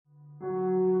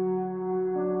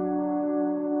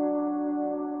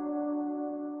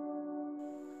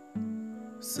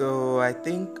So I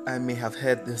think I may have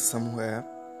heard this somewhere,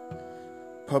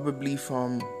 probably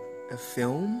from a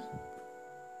film,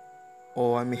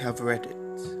 or I may have read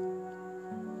it.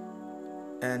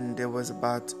 And it was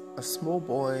about a small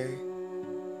boy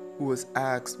who was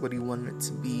asked what he wanted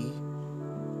to be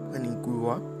when he grew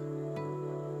up.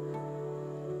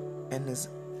 And his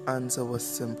answer was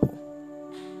simple.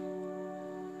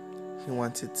 He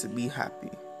wanted to be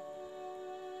happy.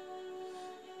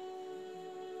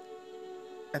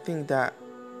 I think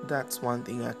that's one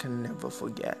thing I can never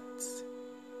forget.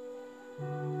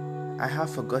 I have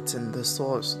forgotten the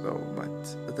source though,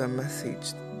 but the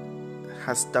message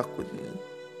has stuck with me.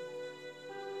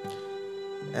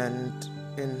 And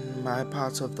in my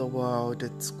part of the world,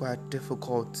 it's quite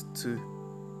difficult to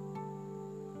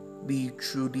be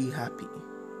truly happy.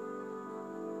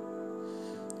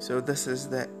 So this is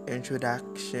the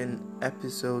introduction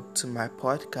episode to my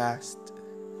podcast,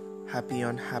 Happy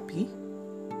Unhappy.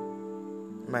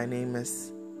 My name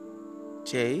is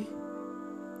Jay.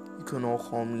 You can all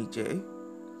call me Jay.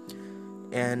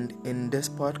 And in this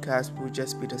podcast, we'll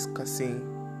just be discussing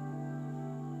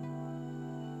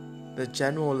the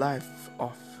general life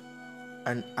of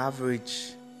an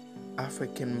average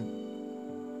African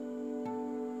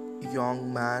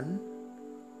young man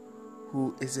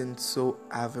who isn't so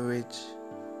average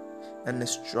and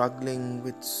is struggling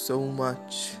with so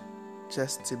much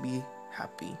just to be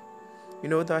happy. You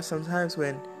know, there are some times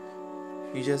when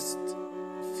you just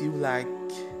feel like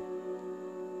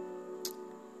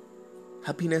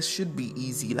happiness should be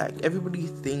easy. Like, everybody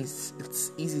thinks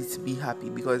it's easy to be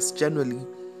happy because generally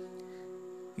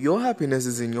your happiness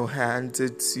is in your hands.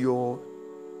 It's your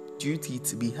duty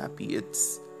to be happy.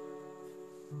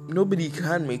 Nobody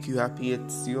can make you happy.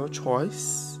 It's your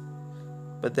choice.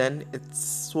 But then it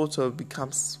sort of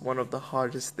becomes one of the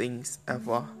hardest things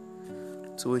ever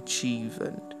to achieve.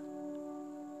 And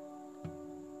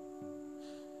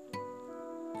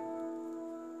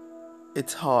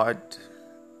it's hard.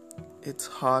 It's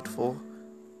hard for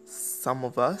some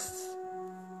of us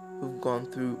who've gone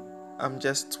through. I'm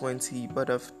just 20, but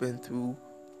I've been through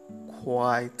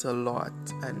quite a lot,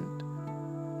 and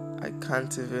I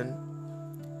can't even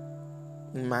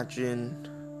imagine,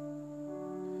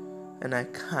 and I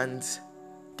can't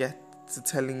get to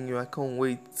telling you. I can't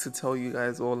wait to tell you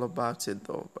guys all about it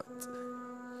though, but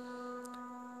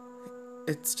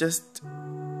it's just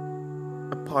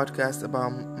a podcast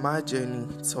about my journey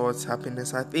towards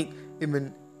happiness. I think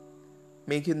even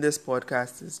making this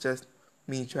podcast is just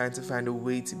me trying to find a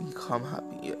way to become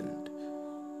happy, and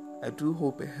I do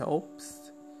hope it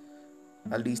helps.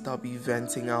 At least I'll be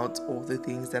venting out all the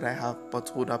things that I have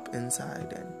bottled up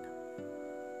inside, and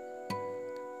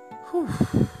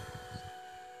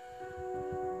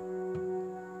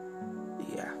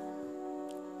yeah.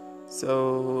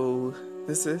 So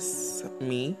this is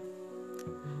me.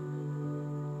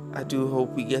 I do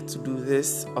hope we get to do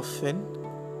this often,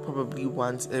 probably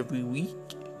once every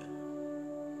week,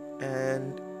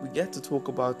 and we get to talk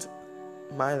about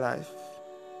my life,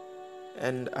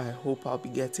 and I hope I'll be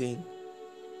getting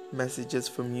messages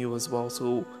from you as well,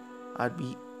 so I'll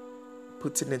be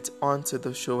putting it onto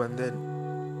the show, and then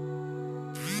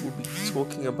we'll be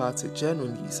talking about it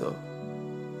generally. So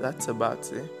that's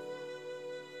about it.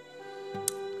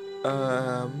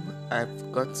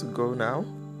 I've got to go now,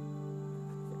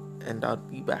 and I'll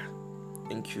be back.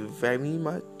 Thank you very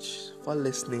much for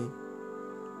listening.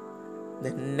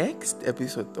 The next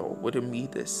episode though wouldn't be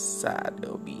this sad.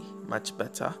 It'll be much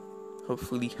better,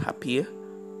 hopefully happier,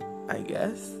 I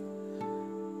guess.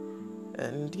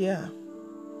 And yeah,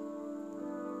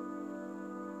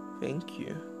 thank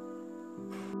you.